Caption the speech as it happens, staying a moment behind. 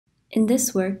In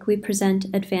this work, we present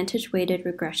advantage-weighted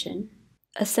regression,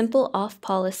 a simple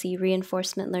off-policy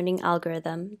reinforcement learning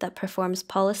algorithm that performs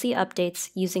policy updates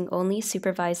using only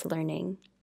supervised learning.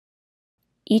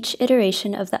 Each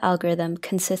iteration of the algorithm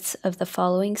consists of the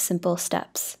following simple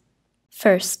steps.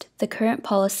 First, the current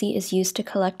policy is used to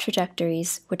collect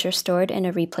trajectories, which are stored in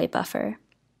a replay buffer.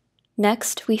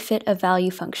 Next, we fit a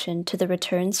value function to the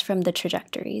returns from the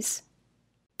trajectories.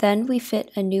 Then we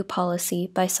fit a new policy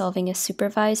by solving a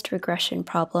supervised regression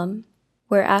problem,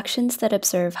 where actions that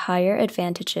observe higher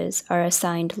advantages are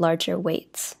assigned larger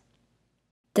weights.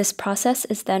 This process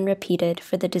is then repeated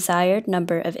for the desired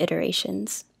number of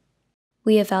iterations.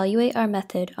 We evaluate our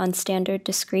method on standard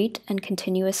discrete and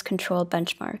continuous control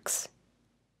benchmarks.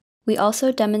 We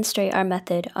also demonstrate our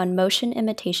method on motion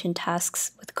imitation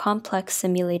tasks with complex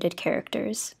simulated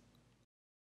characters.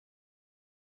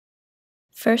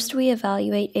 First, we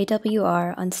evaluate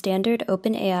AWR on standard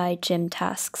OpenAI GYM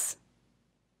tasks.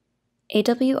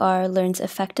 AWR learns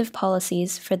effective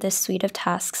policies for this suite of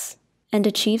tasks and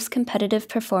achieves competitive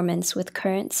performance with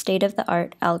current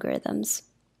state-of-the-art algorithms.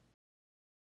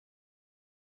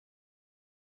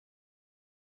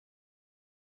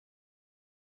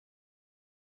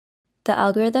 The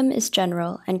algorithm is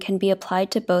general and can be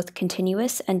applied to both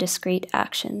continuous and discrete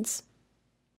actions.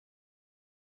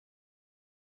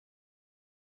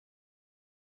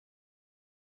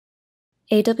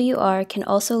 AWR can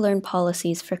also learn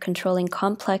policies for controlling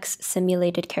complex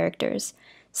simulated characters,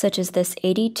 such as this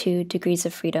 82 degrees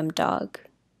of freedom dog.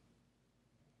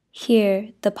 Here,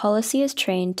 the policy is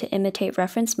trained to imitate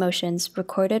reference motions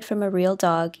recorded from a real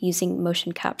dog using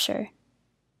motion capture.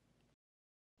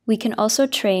 We can also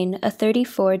train a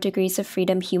 34 degrees of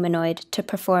freedom humanoid to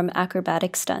perform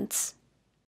acrobatic stunts.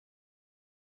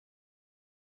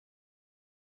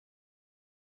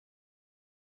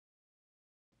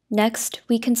 Next,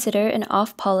 we consider an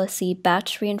off-policy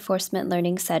batch reinforcement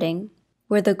learning setting,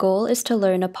 where the goal is to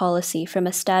learn a policy from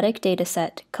a static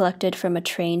dataset collected from a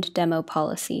trained demo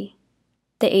policy.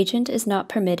 The agent is not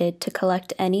permitted to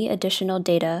collect any additional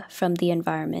data from the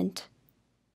environment.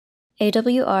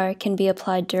 AWR can be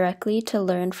applied directly to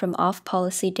learn from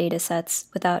off-policy datasets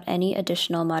without any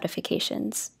additional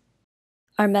modifications.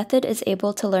 Our method is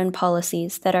able to learn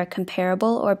policies that are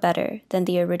comparable or better than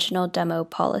the original demo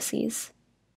policies.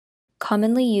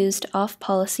 Commonly used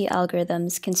off-policy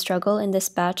algorithms can struggle in this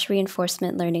batch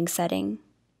reinforcement learning setting.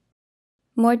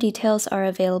 More details are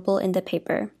available in the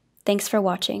paper. Thanks for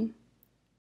watching.